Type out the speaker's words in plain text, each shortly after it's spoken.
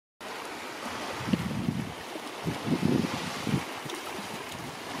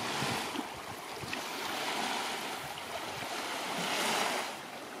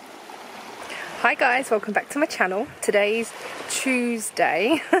Hi guys, welcome back to my channel. Today's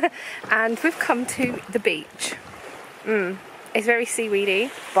Tuesday and we've come to the beach. It's very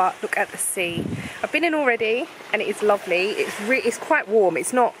seaweedy, but look at the sea. I've been in already and it is lovely. It's quite warm.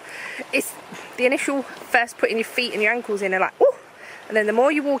 It's the initial first putting your feet and your ankles in are like, oh, and then the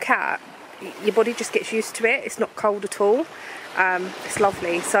more you walk out, your body just gets used to it. It's not cold at all. It's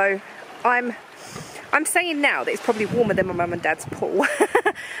lovely. So I'm saying now that it's probably warmer than my mum and dad's pool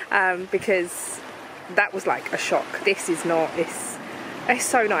because that was like a shock. This is not. It's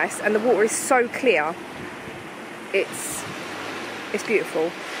so nice and the water is so clear. It's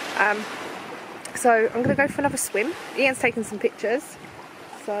beautiful. So I'm gonna go for another swim. Ian's taken some pictures.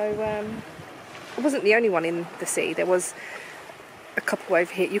 So I wasn't the only one in the sea. There was a couple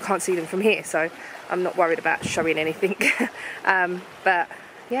over here. You can't see them from here, so I'm not worried about showing anything. But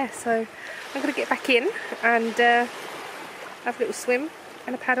yeah, so I'm gonna get back in and have a little swim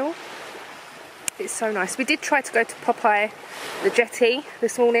and a paddle. It's so nice. We did try to go to Popeye, the jetty,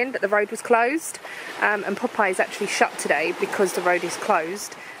 this morning, but the road was closed. And Popeye is actually shut today because the road is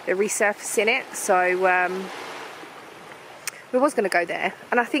closed. They're resurfacing it, so we was going to go there.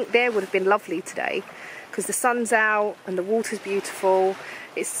 And I think there would have been lovely today because the sun's out and the water's beautiful.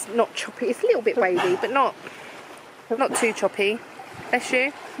 It's not choppy. It's a little bit wavy, but not too choppy. Bless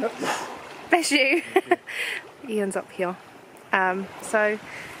you. Bless you. Ian's up here. So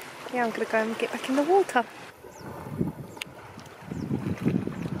yeah, I'm going to go and get back in the water.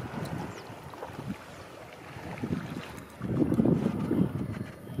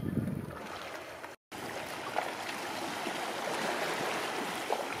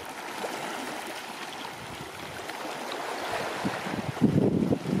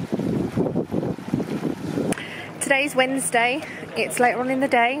 Today's Wednesday. It's later on in the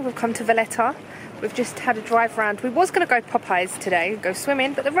day. We've come to Valletta. We've just had a drive round. We was going to go Popeye's today, go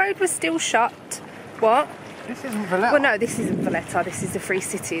swimming, but the road was still shut. What? This isn't Valletta. Well, no, this isn't Valletta. This is the Three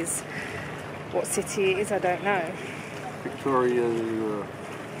Cities. What city it is, I don't know. Victoria.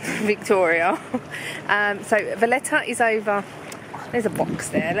 Victoria. So Valletta is over. There's a box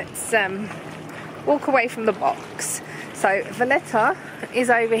there. Let's walk away from the box. So Valletta is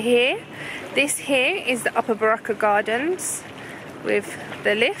over here. This here is the Upper Baraka Gardens with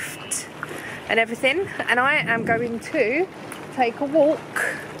the lift and everything, and I am going to take a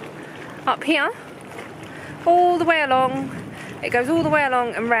walk up here all the way along. It goes all the way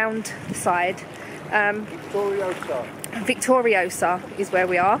along and round the side. Victoriosa is where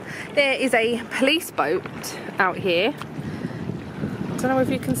we are. There is a police boat out here. I don't know if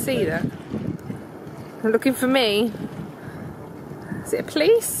you can see that. They're looking for me. Is it a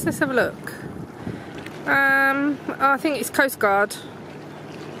police? Let's have a look. I think it's Coast Guard.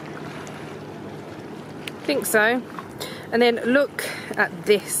 I think so. And then look at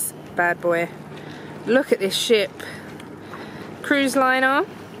this bad boy. Look at this ship. Cruise liner.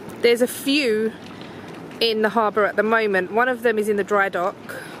 There's a few in the harbour at the moment. One of them is in the dry dock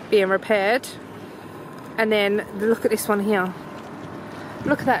being repaired. And then look at this one here.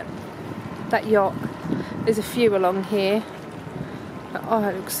 Look at that yacht. There's a few along here. Oh,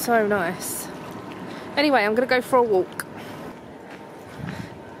 it looks so nice. Anyway, I'm going to go for a walk.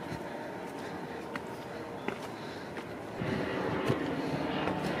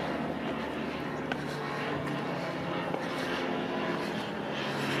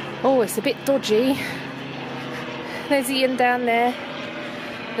 Oh, it's a bit dodgy. There's Ian down there.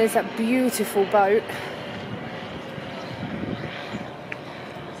 There's that beautiful boat.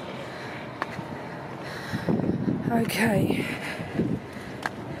 Okay.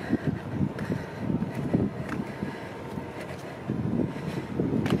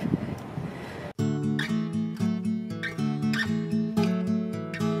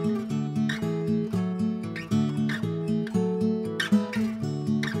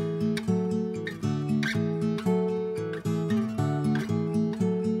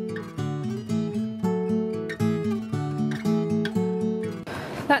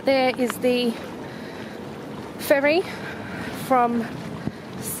 That there is the ferry from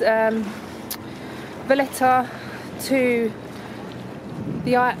Valletta to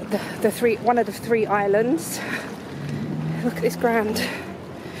one of the three islands. Look at this ground.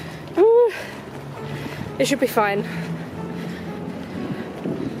 Ooh, it should be fine.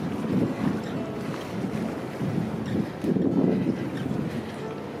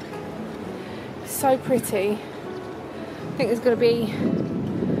 So pretty. I think there's going to be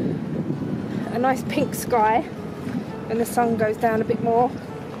a nice pink sky when the sun goes down a bit more.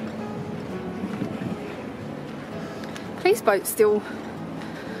 Police boat still,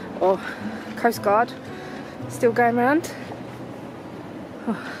 or Coast Guard, still going around.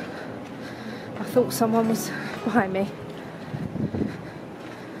 Oh, I thought someone was behind me.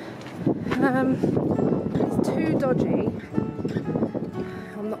 It's too dodgy.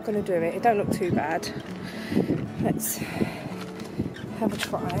 I'm not going to do it. It don't look too bad. Let's have a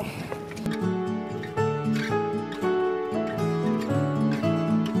try.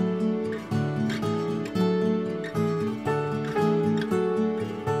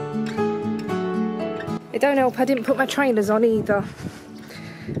 It don't help I didn't put my trainers on either.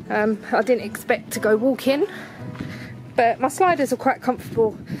 I didn't expect to go walking, but my sliders are quite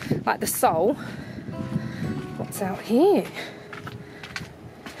comfortable, like the sole. What's out here?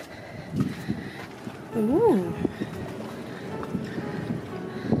 Ooh.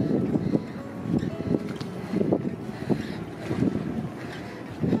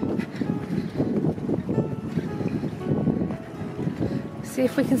 See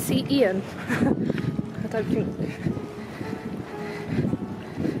if we can see Ian. I don't think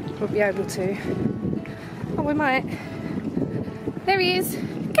we'll be able to. Oh, we might. There he is.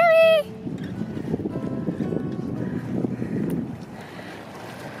 Gary!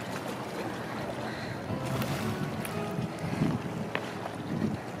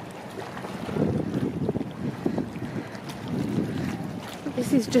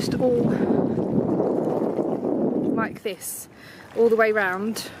 This is just all like this, all the way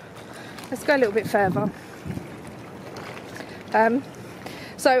round. Let's go a little bit further.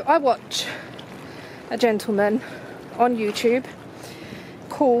 So I watch a gentleman on YouTube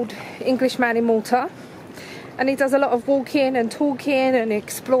called Englishman in Malta, and he does a lot of walking and talking and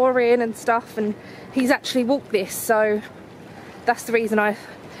exploring and stuff, and he's actually walked this, so that's the reason I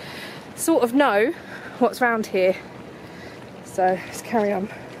sort of know what's round here. So let's carry on.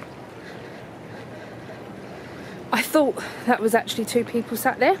 I thought that was actually two people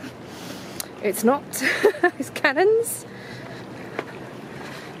sat there. It's not. It's cannons.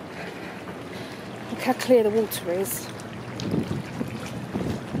 Look how clear the water is.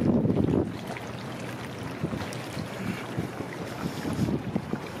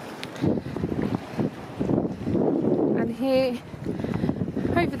 And here,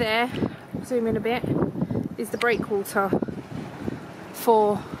 over there, zoom in a bit, is the breakwater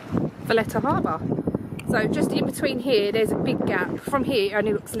for Valletta Harbour. So just in between here, there's a big gap. From here, it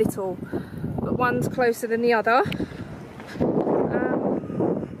only looks little, but one's closer than the other. Oh,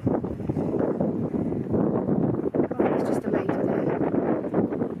 there's just a lady there.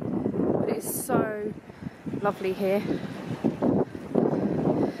 But it's so lovely here.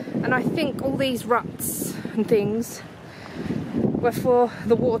 And I think all these ruts and things were for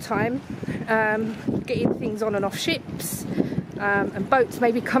the wartime, getting things on and off ships, and boats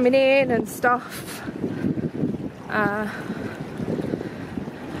maybe coming in and stuff. Yeah.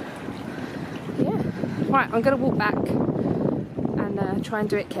 Right, I'm going to walk back and try and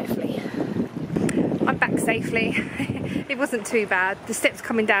do it carefully. I'm back safely. It wasn't too bad. The steps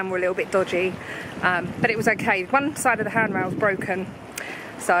coming down were a little bit dodgy, but it was okay. One side of the handrail was broken,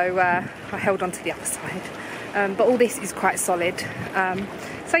 so I held on to the other side. But all this is quite solid.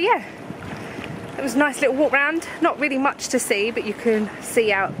 So yeah, it was a nice little walk round. Not really much to see, but you can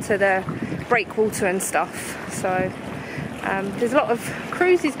see out to the breakwater and stuff. So there's a lot of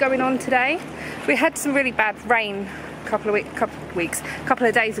cruises going on today. We had some really bad rain a couple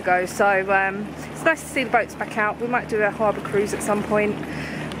of days ago, so it's nice to see the boats back out. We might do a harbour cruise at some point,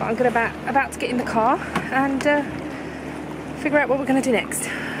 but I'm about to get in the car and figure out what we're going to do next.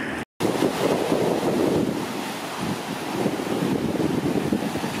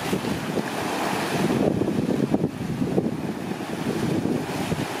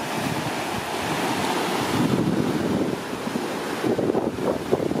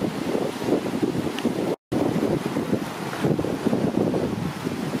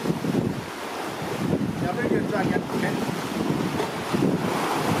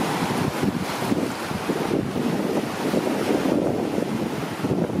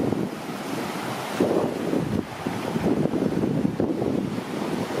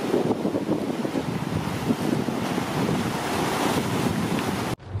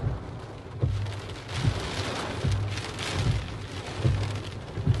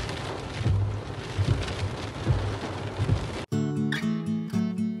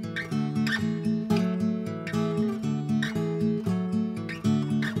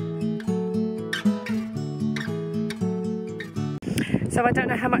 So I don't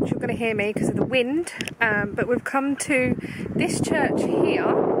know how much you're going to hear me because of the wind, but we've come to this church here,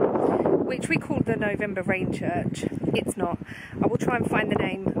 which we call the November Rain Church. It's not. I will try and find the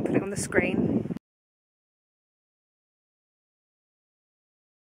name and put it on the screen.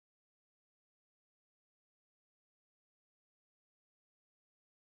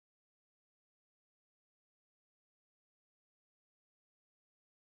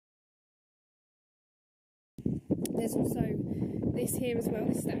 There's also this here as well,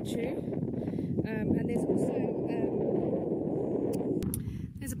 this statue, and there's also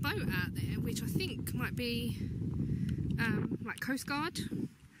there's a boat out there which I think might be like Coast Guard.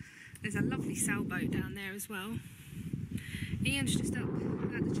 There's a lovely sailboat down there as well. Ian's just up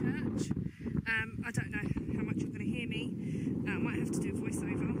at the church. I don't know how much you're going to hear me. I might have to do a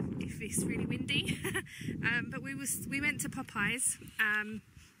voiceover if it's really windy. But we went to Popeyes,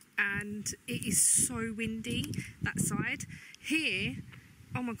 and it is so windy that side. Here,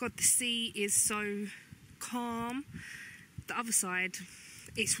 oh my god, the sea is so calm. The other side,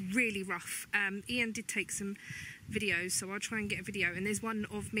 it's really rough. Ian did take some videos, so I'll try and get a video, and there's one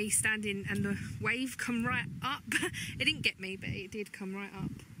of me standing and the wave come right up. It didn't get me, but it did come right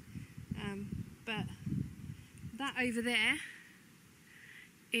up. But that over there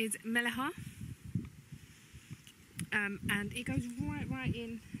is Malta, and it goes right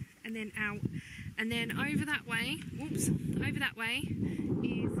in and then out, and then over that way, over that way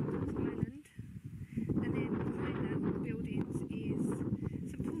is Island, and then behind that buildings is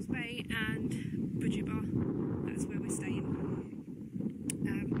St Paul's Bay and Bujuba. That's where we're staying.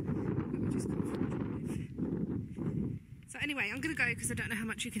 But we'll just come for a drive. So anyway, I'm going to go because I don't know how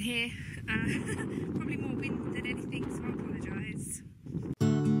much you can hear. Probably more wind than anything, so I apologise.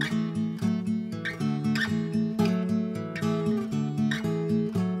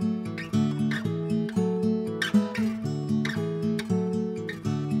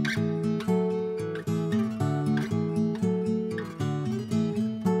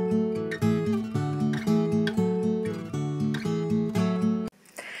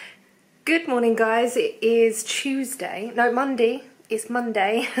 Good morning guys, it is Tuesday, no Monday, it's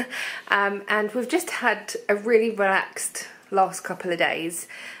Monday, and we've just had a really relaxed last couple of days.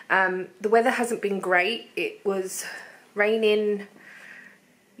 The weather hasn't been great. It was raining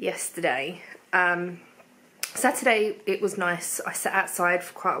yesterday. Saturday it was nice. I sat outside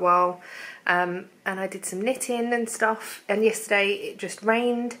for quite a while, and I did some knitting and stuff, and yesterday it just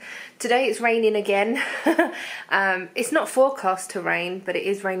rained. Today it's raining again. It's not forecast to rain, but it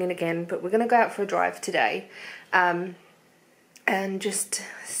is raining again. But we're going to go out for a drive today, and just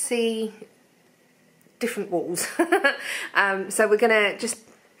see different walls. So we're going to just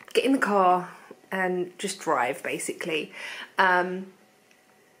get in the car and just drive basically.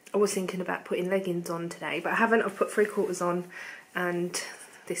 I was thinking about putting leggings on today, but I haven't. I've put 3/4 on and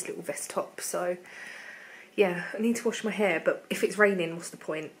this little vest top. So yeah, I need to wash my hair, but if it's raining, what's the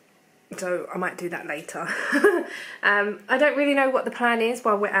point? So I might do that later. I don't really know what the plan is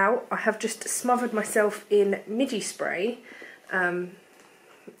while we're out. I have just smothered myself in midgie spray.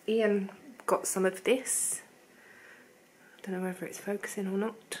 Ian got some of this. I don't know whether it's focusing or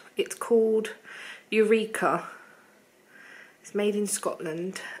not. It's called Eureka. It's made in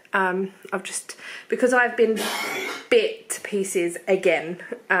Scotland. I've just, because I've been bit to pieces again.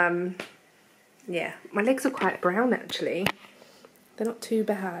 Yeah, my legs are quite brown actually. They're not too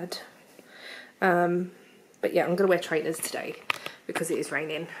bad. But yeah, I'm gonna wear trainers today because it is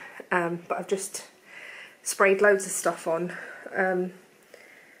raining. But I've just sprayed loads of stuff on.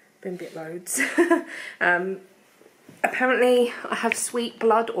 Been bit loads. Apparently I have sweet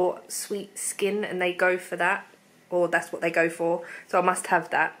blood or sweet skin, and they go for that. Or that's what they go for, so I must have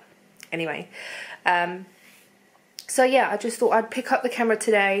that anyway. So yeah, I just thought I'd pick up the camera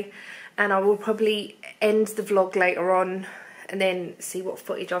today, and I will probably end the vlog later on and then see what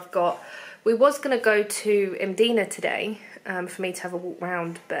footage I've got. We was going to go to Mdina today for me to have a walk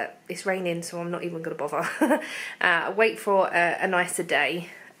round, but it's raining, so I'm not even going to bother. Wait for a nicer day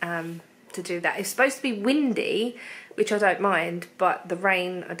to do that. It's supposed to be windy, which I don't mind, but the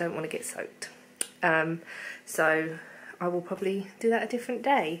rain, I don't want to get soaked. So I will probably do that a different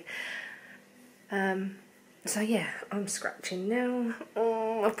day. So yeah, I'm scratching now.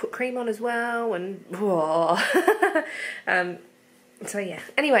 Oh, I've put cream on as well, and oh. So yeah,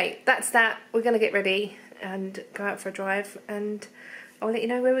 anyway, that's that. We're gonna get ready and go out for a drive, and I'll let you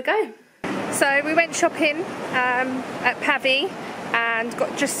know where we go. So we went shopping at Pavy and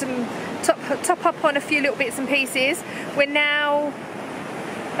got just some top up on a few little bits and pieces. We're now,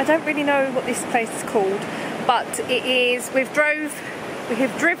 I don't really know what this place is called, but it is, we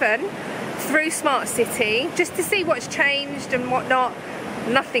have driven through Smart City just to see what's changed and whatnot.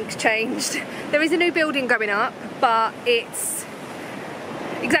 Nothing's changed. There is a new building going up, but it's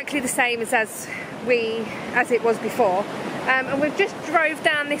exactly the same as it was before. And we've just drove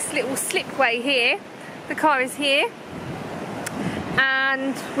down this little slipway here. The car is here,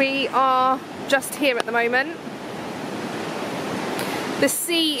 and we are just here at the moment. The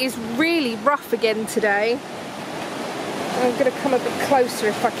sea is really rough again today. I'm going to come a bit closer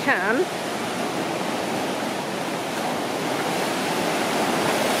if I can.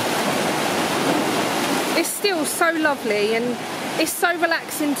 it's still so lovely and it's so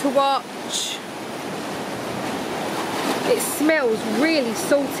relaxing to watch. It smells really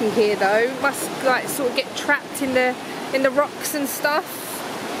salty here though. Must like sort of get trapped in the rocks and stuff.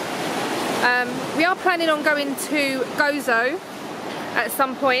 We are planning on going to Gozo at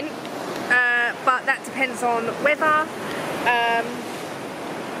some point, but that depends on weather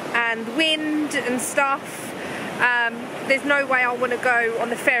and wind and stuff. There's no way I want to go on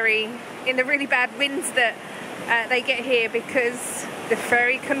the ferry in the really bad winds that they get here, because the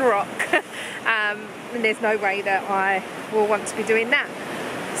ferry can rock. And there's no way that I will want to be doing that.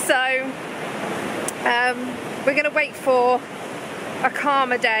 So we're going to wait for a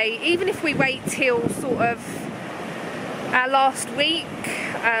calmer day, even if we wait till sort of our last week,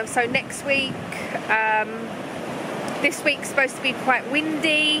 so next week. This week's supposed to be quite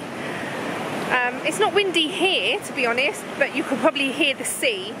windy. It's not windy here, to be honest, but you could probably hear the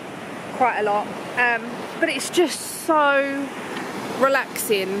sea quite a lot. But it's just so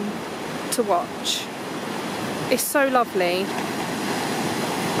relaxing to watch. It's so lovely.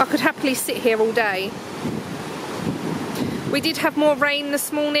 I could happily sit here all day. We did have more rain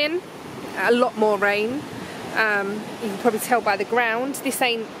this morning, a lot more rain. You can probably tell by the ground. This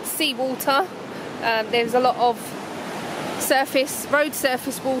ain't seawater. There's a lot of road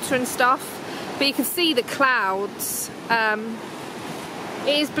surface water and stuff. But you can see the clouds.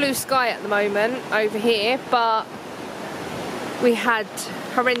 It is blue sky at the moment over here, but we had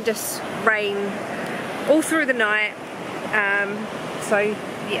horrendous rain all through the night. So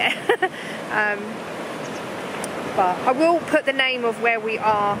yeah. But I will put the name of where we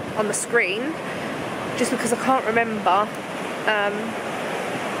are on the screen, just because I can't remember. But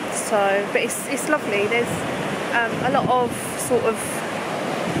it's lovely. There's a lot of sort of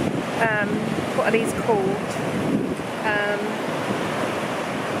what are these called?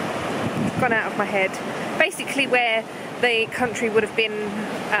 It's gone out of my head. Basically, where the country would have been,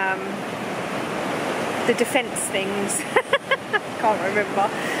 the defence things. Can't remember.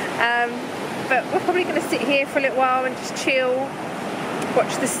 But we're probably going to sit here for a little while and just chill,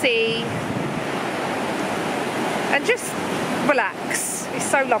 watch the sea, and just relax. It's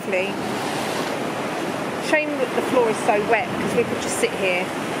so lovely. Shame that the floor is so wet, because we could just sit here.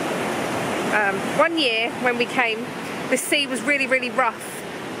 One year when we came, the sea was really, really rough,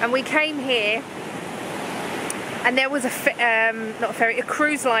 and we came here and there was a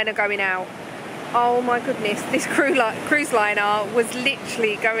cruise liner going out. Oh my goodness, this cruise liner was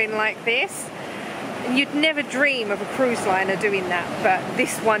literally going like this. And you'd never dream of a cruise liner doing that, but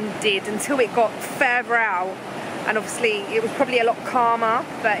this one did, until it got further out. And obviously it was probably a lot calmer,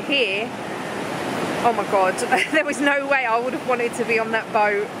 but here, oh my god, there was no way I would have wanted to be on that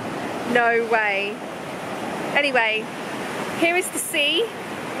boat. No way. Anyway, here is the sea.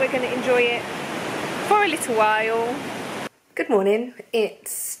 We're going to enjoy it for a little while. Good morning,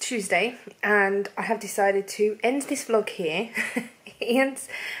 it's Tuesday and I have decided to end this vlog here.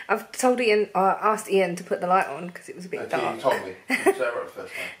 I've asked Ian to put the light on because it was a bit dark. You told me. You said right the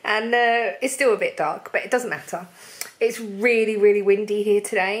first time. And it's still a bit dark, but it doesn't matter. It's really, really windy here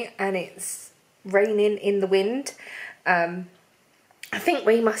today and it's raining in the wind. I think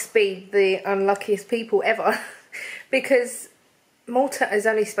we must be the unluckiest people ever because Malta is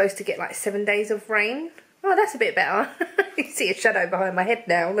only supposed to get like 7 days of rain. Oh, that's a bit better. You see a shadow behind my head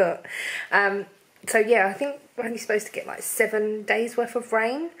now, look. So yeah, I think we're only supposed to get like 7 days worth of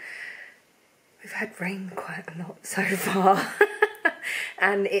rain. We've had rain quite a lot so far.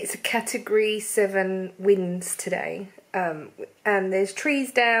 And it's a category 7 winds today. And there's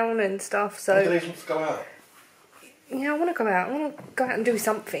trees down and stuff, so... When do these ones go out? Yeah, I want to go out. I want to go out and do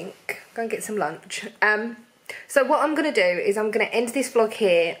something. Go and get some lunch. So what I'm going to do is I'm going to end this vlog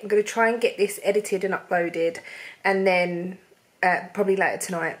here. I'm going to try and get this edited and uploaded. And then, probably later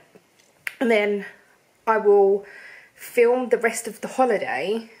tonight. And then I will film the rest of the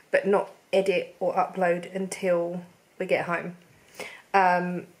holiday, but not edit or upload until we get home.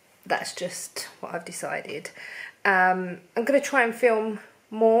 That's just what I've decided. I'm going to try and film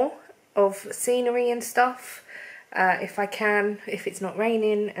more of scenery and stuff. If I can, if it's not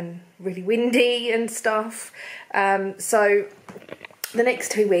raining and really windy and stuff. So the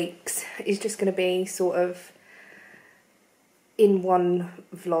next 2 weeks is just going to be sort of in one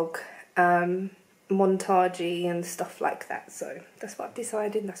vlog, montagey and stuff like that. So that's what I've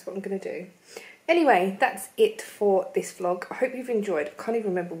decided, and that's what I'm going to do. Anyway, that's it for this vlog. I hope you've enjoyed. I can't even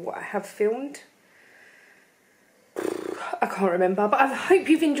remember what I have filmed. I can't remember, but I hope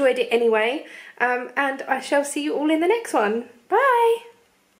you've enjoyed it anyway. And I shall see you all in the next one. Bye!